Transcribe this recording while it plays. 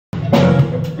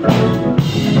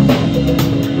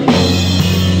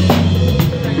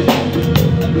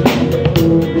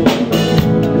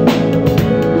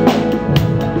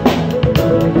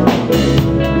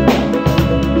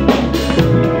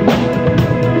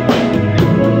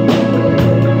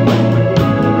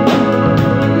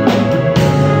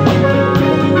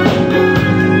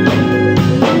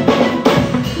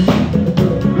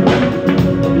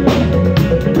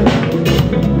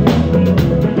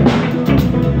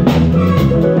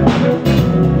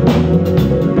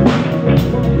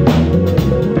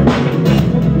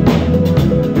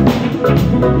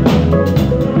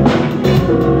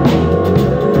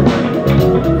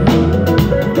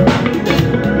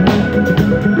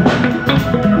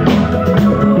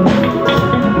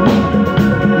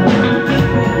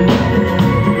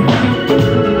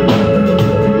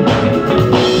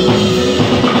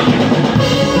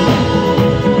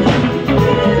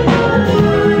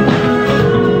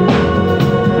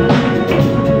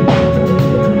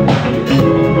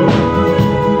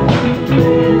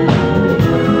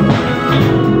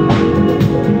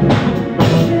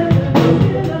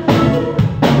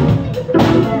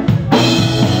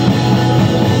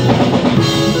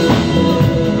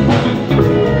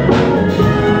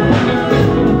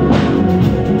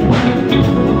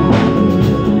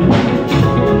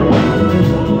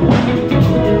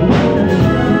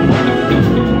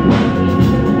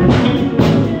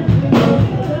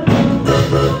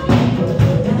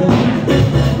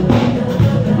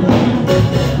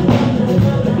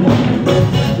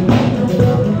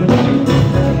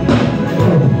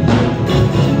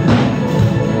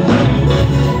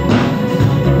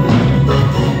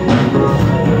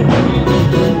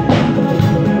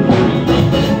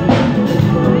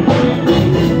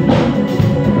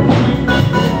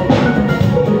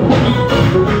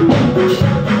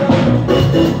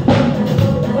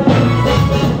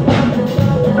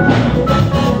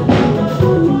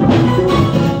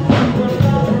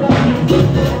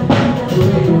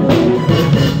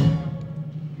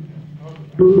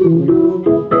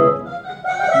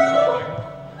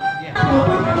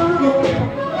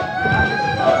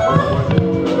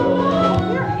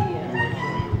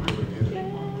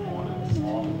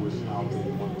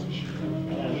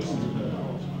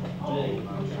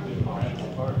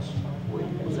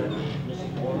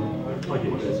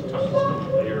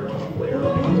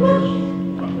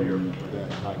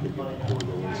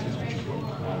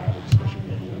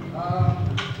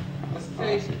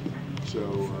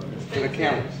For the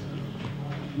cameras.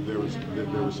 There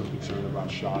was some concern about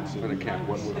shots. For the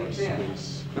cameras. What was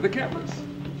space? For the cameras.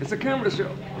 It's a camera show.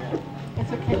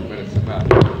 It's a camera. But it's about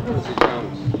Quincy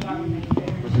Jones.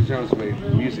 Quincy Jones made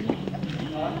music. But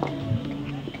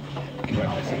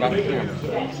it's about the cameras.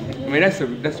 I mean,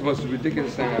 that's the most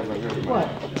ridiculous thing I've ever heard. What?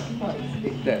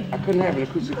 That I couldn't have an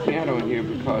acoustic piano in here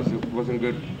because it wasn't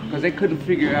good. Because they couldn't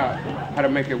figure out how to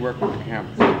make it work with the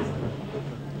cameras.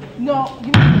 No,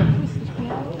 you mean the acoustic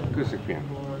piano? Acoustic piano.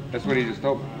 That's what he just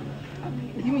told me.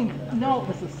 You mean, no, it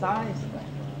was a size thing.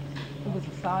 It was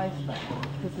a size thing.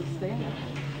 Because it's there.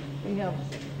 We have...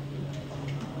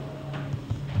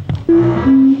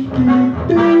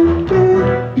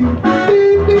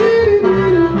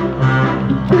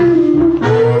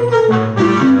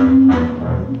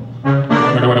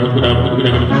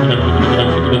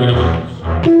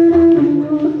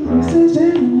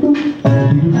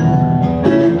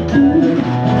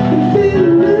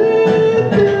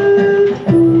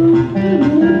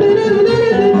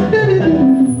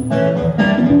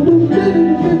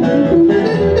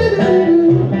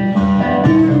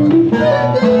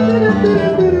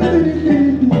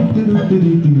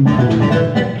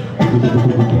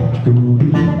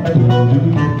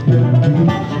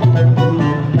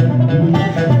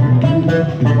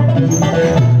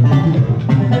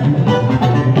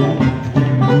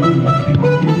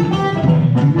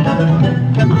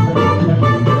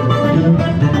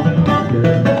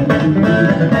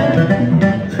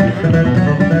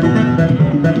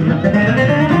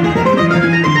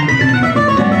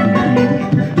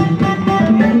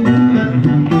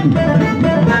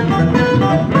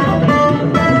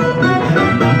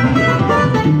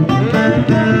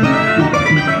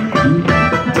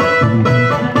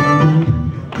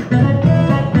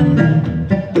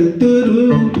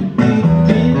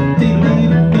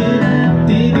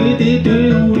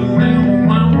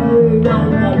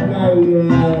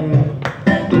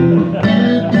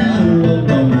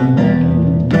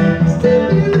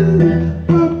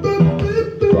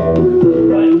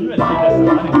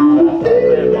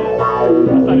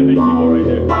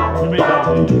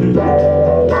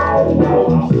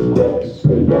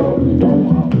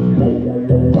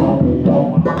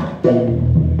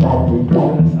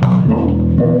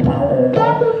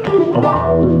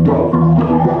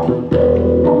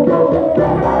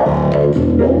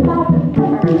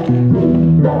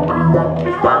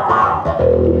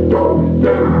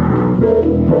 I'm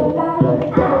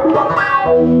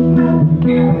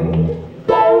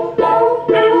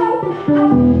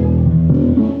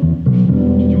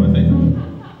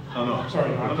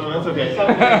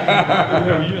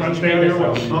staying there.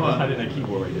 I did that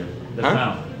keyboard right there. The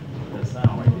sound. The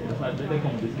sound right there. That's why they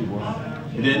call me this keyboard.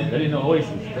 You did? They didn't know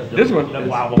Oasis. This one?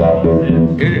 Wow, wow, wow.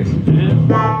 It is. It is.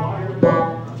 I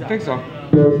think so.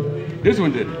 This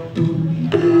one did.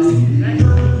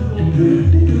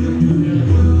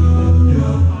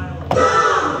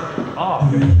 Oh.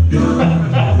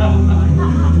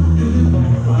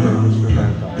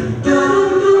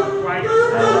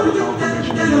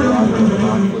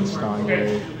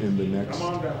 In the next 5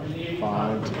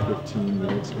 to 15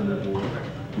 minutes, and it will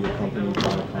be accompanied by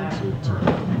a concert.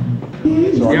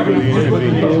 So yeah, we'll be able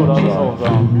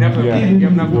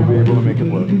to make it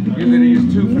work. Usually they use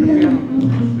 2 for the piano.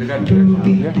 They got 2.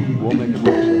 Yeah, we'll make it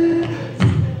work.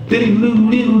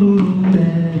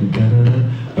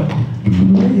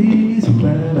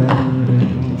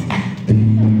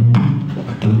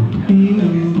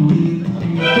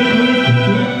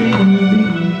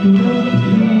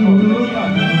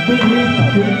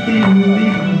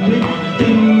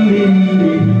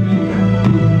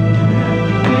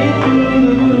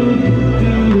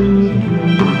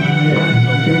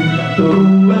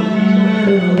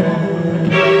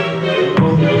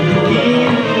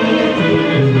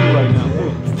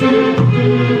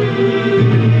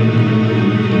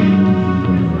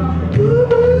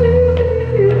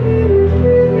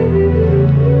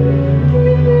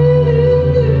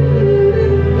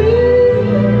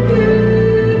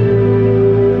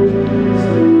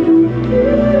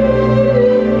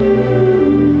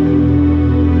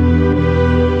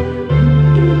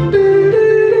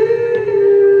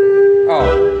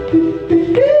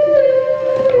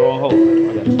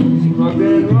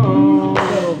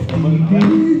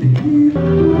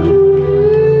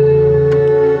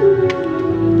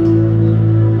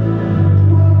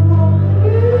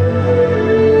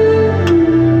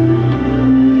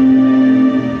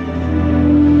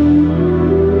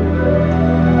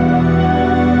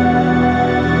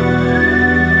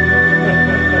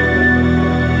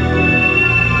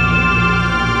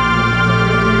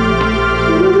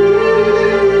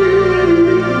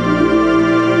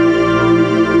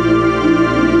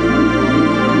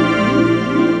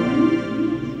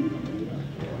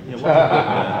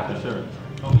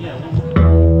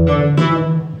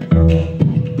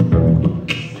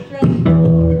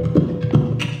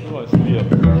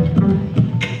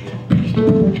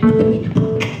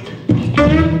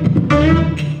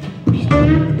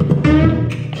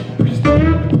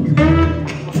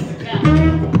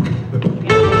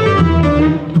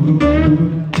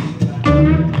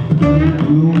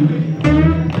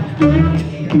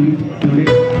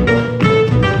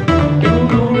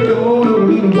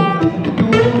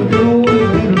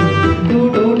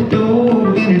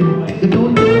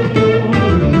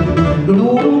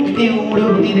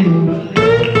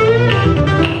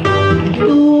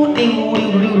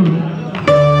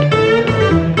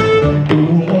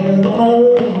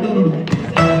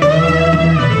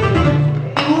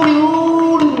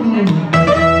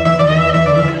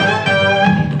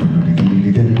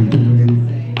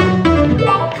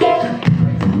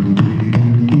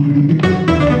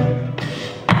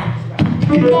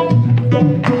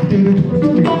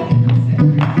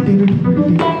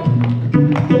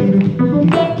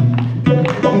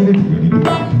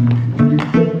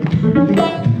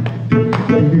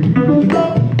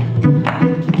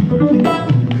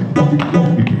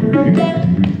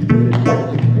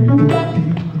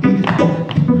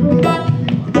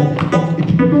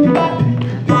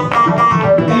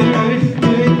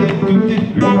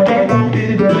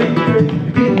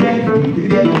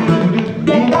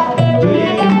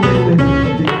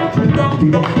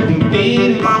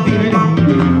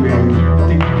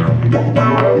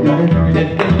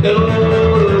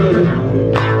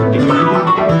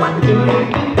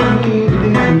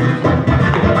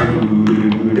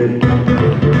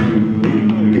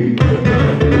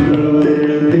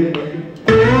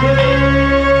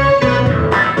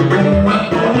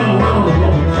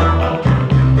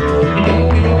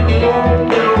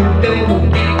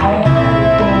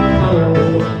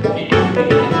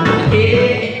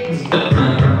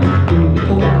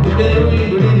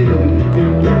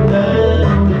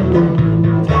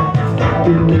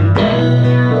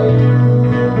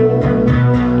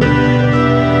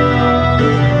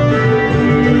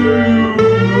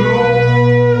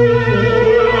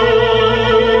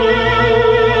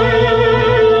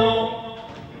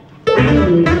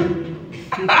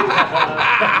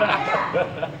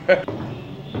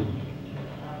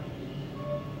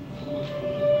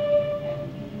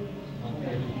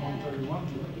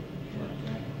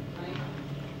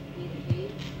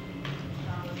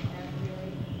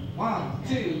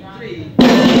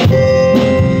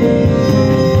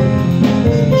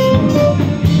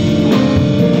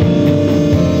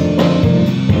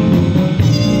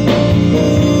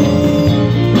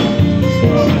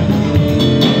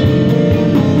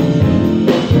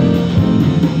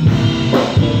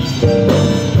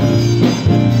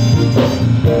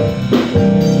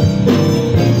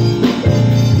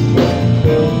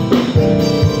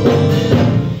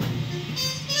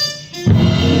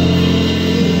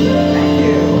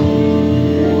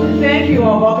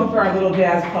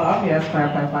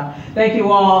 clap, clap, clap. Thank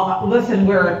you all. Listen,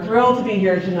 we're thrilled to be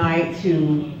here tonight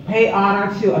to pay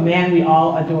honor to a man we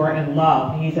all adore and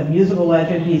love. He's a musical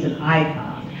legend. He's an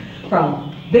icon.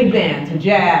 From big band to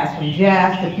jazz, from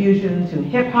jazz to fusion to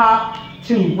hip hop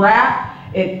to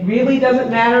rap, it really doesn't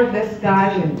matter. This guy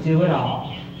can do it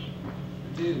all.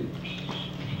 Dude.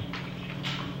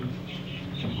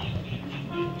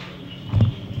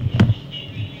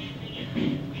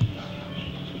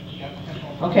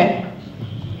 Okay.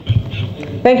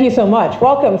 Thank you so much.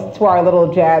 Welcome to our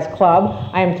little jazz club.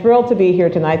 I am thrilled to be here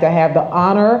tonight to have the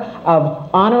honor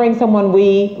of honoring someone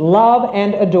we love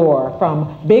and adore.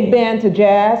 From big band to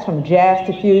jazz, from jazz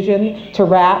to fusion, to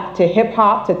rap, to hip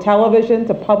hop, to television,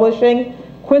 to publishing,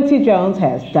 Quincy Jones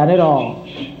has done it all.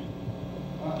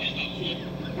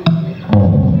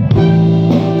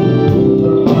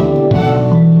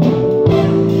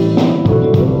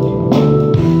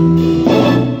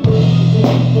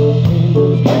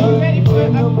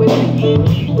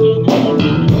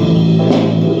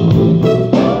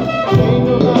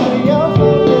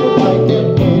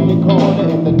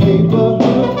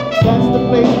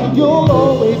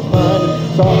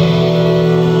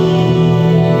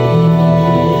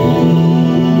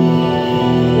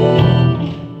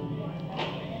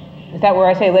 Is that where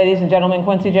I say, ladies and gentlemen,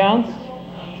 Quincy Jones?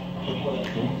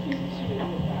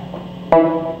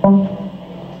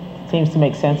 Seems to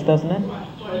make sense, doesn't it?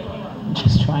 I'm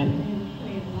just trying.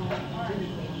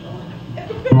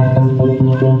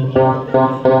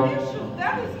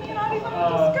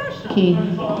 Key.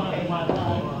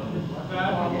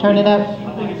 Turn it up.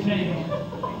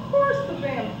 Of course the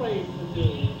band plays the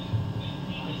dude.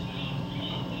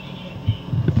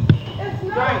 It's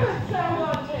not the sound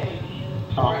on tape.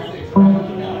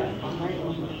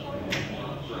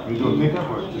 You do a pickup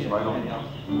or just right on? And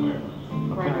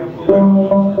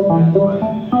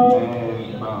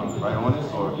right on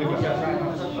this or a pickup?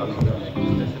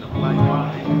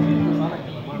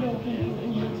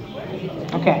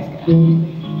 Okay.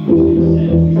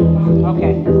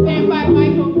 Okay. Stand by,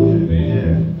 Michael.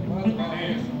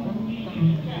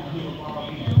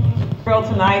 Thrilled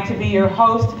tonight to be your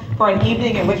host for an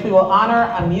evening in which we will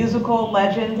honor a musical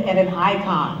legend and an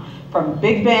icon. From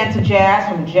big band to jazz,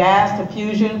 from jazz to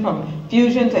fusion, from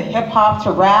fusion to hip hop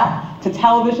to rap, to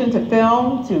television to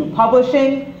film to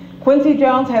publishing, Quincy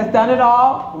Jones has done it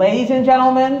all. Ladies and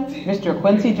gentlemen, Mr.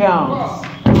 Quincy Jones.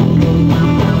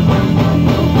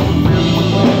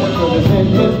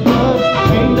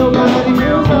 Ain't nobody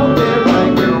else out there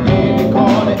like him. In the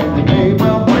corner in the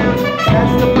neighborhood,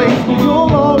 that's the place where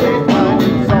you'll always find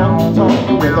him. Song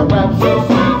talking with a rap so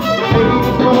sweet.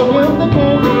 Ladies love him, the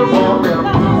candy want him.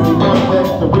 He's the one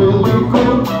that's the really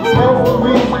cool. That's the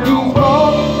reason he's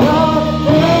all about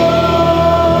him.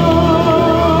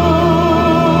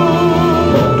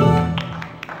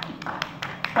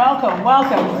 Welcome,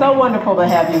 welcome. So wonderful to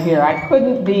have you here. I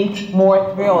couldn't be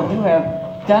more thrilled. You have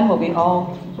done what we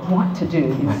all want to do.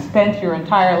 You've spent your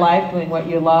entire life doing what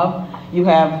you love. You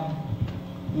have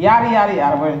yada, yada,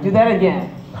 yada. We're going to do that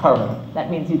again. That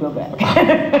means you go back.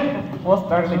 We'll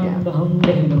start it again.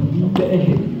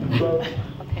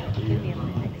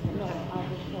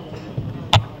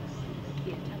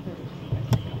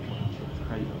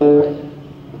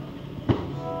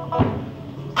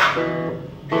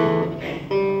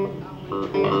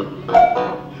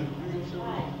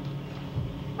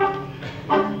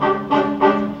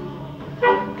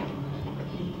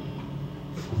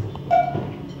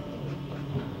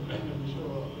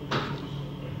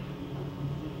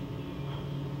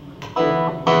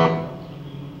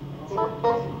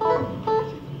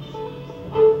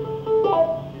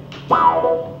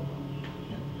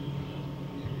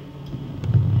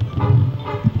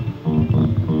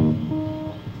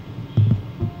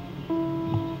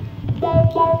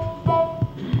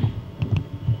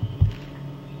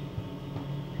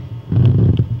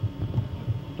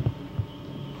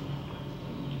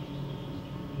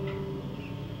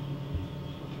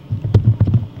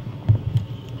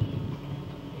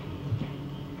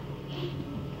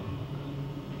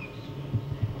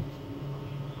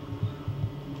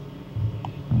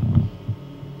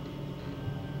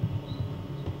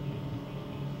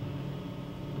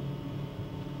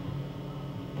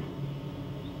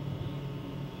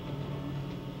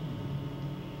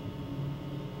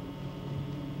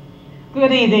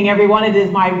 Good evening, everyone. It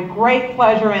is my great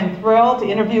pleasure and thrill to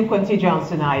interview Quincy Jones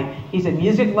tonight. He's a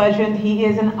music legend. He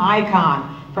is an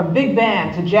icon. From big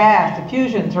band to jazz to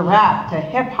fusion to rap to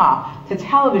hip hop to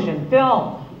television,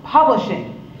 film,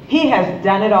 publishing. He has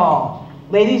done it all.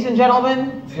 Ladies and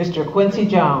gentlemen, Mr. Quincy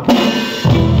Jones.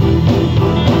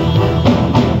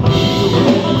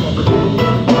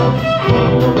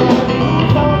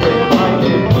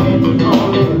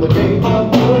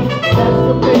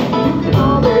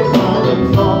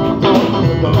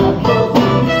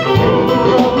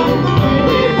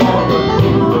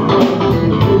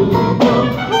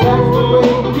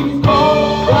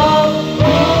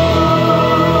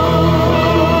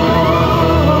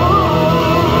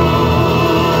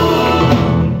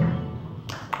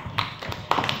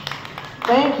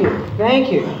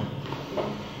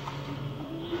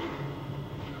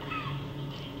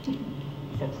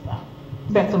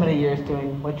 Spent so many years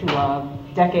doing what you love,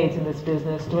 decades in this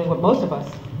business, doing what most of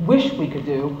us wish we could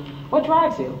do. What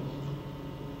drives you?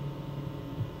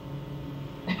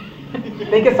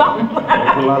 Think of something.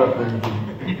 A lot of things.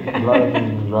 A lot of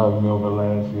things driving me over the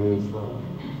last years.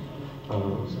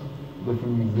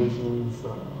 Different musicians.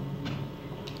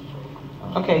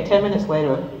 Okay, 10 minutes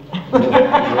later.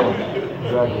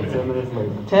 Exactly, 10 minutes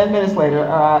later. 10 minutes later,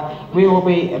 we will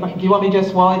be, do you want me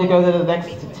just, Wally, to go to the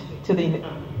next,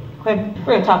 we're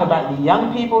going to talk about the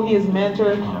young people he has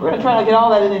mentored. We're going to try to get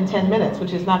all that in 10 minutes,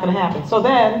 which is not going to happen. So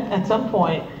then, at some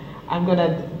point, I'm going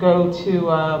to go to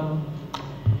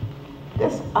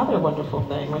this other wonderful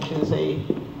thing, which is a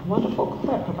wonderful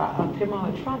clip about him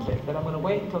on a trumpet, but I'm going to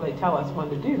wait until they tell us when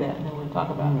to do that, and then we'll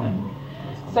talk about that.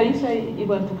 So you say you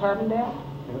went to Carbondale?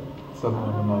 Yeah, Southern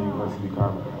Illinois University,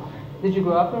 Carbondale. Did you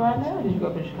grow up around there, or did you grow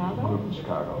up in Chicago? Grew up in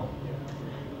Chicago.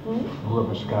 Hmm? Grew up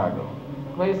in Chicago.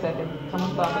 Wait a second,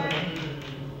 someone's talking to me.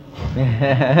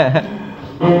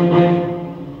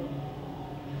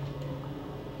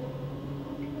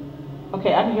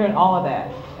 Okay, I'm hearing all of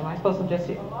that. Am I supposed to just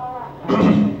hear?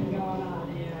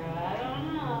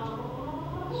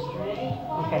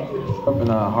 Okay. Up in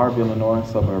Harvey, Illinois,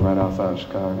 suburb right outside of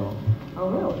Chicago. Oh,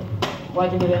 really?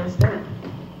 Why'd you go downstate?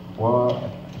 Well,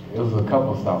 it was a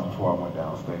couple of stops before I went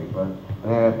downstate, but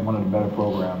they had one of the better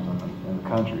programs in the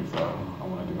country, so I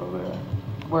wanted to go there.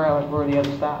 Where are the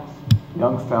other stops?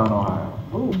 Youngstown, Ohio.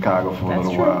 Ooh, Chicago for a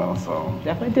little true. while, so.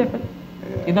 Definitely different.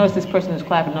 Yeah. You notice this person who's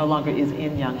clapping no longer is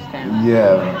in Youngstown.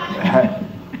 Yeah.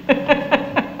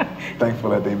 Thankful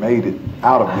that they made it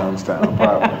out of Youngstown,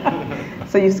 probably.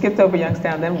 So you skipped over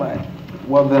Youngstown, then what?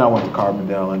 Well, then I went to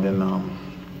Carbondale and then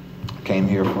came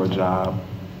here for a job.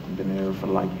 Been here for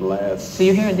like the last... So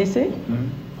you're here in D.C.? Mm-hmm.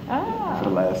 Ah. For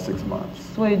the last 6 months.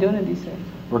 So what are you doing in D.C.?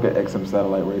 Work at XM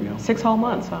Satellite Radio. 6 whole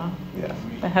months, huh? Yes.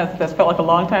 That's felt like a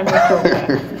long time.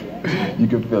 You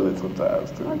can feel it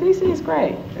sometimes too. Well, D.C. is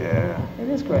great. Yeah. It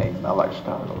is great. Not like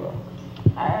Chicago though.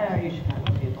 I know you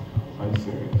Chicago people. Are you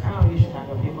serious? I know you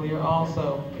Chicago people. You're all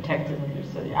so protective of your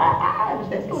city. I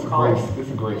understand. It's a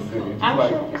great city. Just I'm like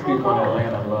sure it's people in cold.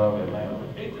 Atlanta love Atlanta.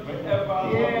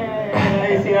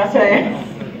 Yeah, you see what I'm saying?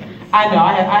 I know.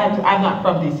 I'm not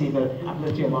from D.C., but I've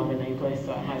lived here longer than any place,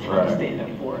 so I might as well understand that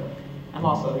for it. I'm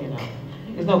also,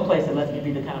 there's no place that lets me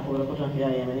be the kind of political junkie I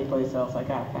am. Any place else, I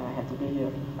kind of have to be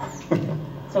here.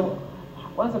 So,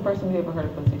 when's the first time you ever heard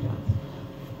of Quincy Jones?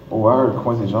 Oh, I heard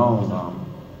Quincy Jones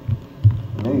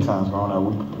many times growing up.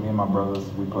 Me and my brothers,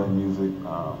 we play music.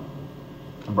 My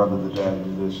brother's a jazz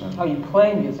musician. Oh, you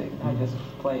play music? I just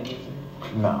play music.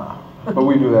 Nah, but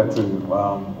we do that too.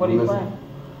 What do you play?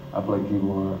 I play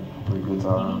keyboard, play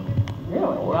guitar. Really?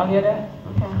 Y'all hear that?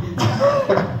 Okay.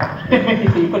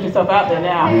 So you put yourself out there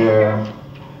now. Yeah,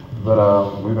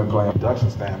 but we've been playing production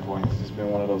standpoint. He's just been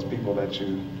one of those people that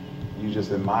you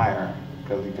just admire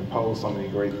because he composed so many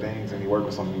great things and he worked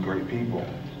with so many great people.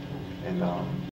 And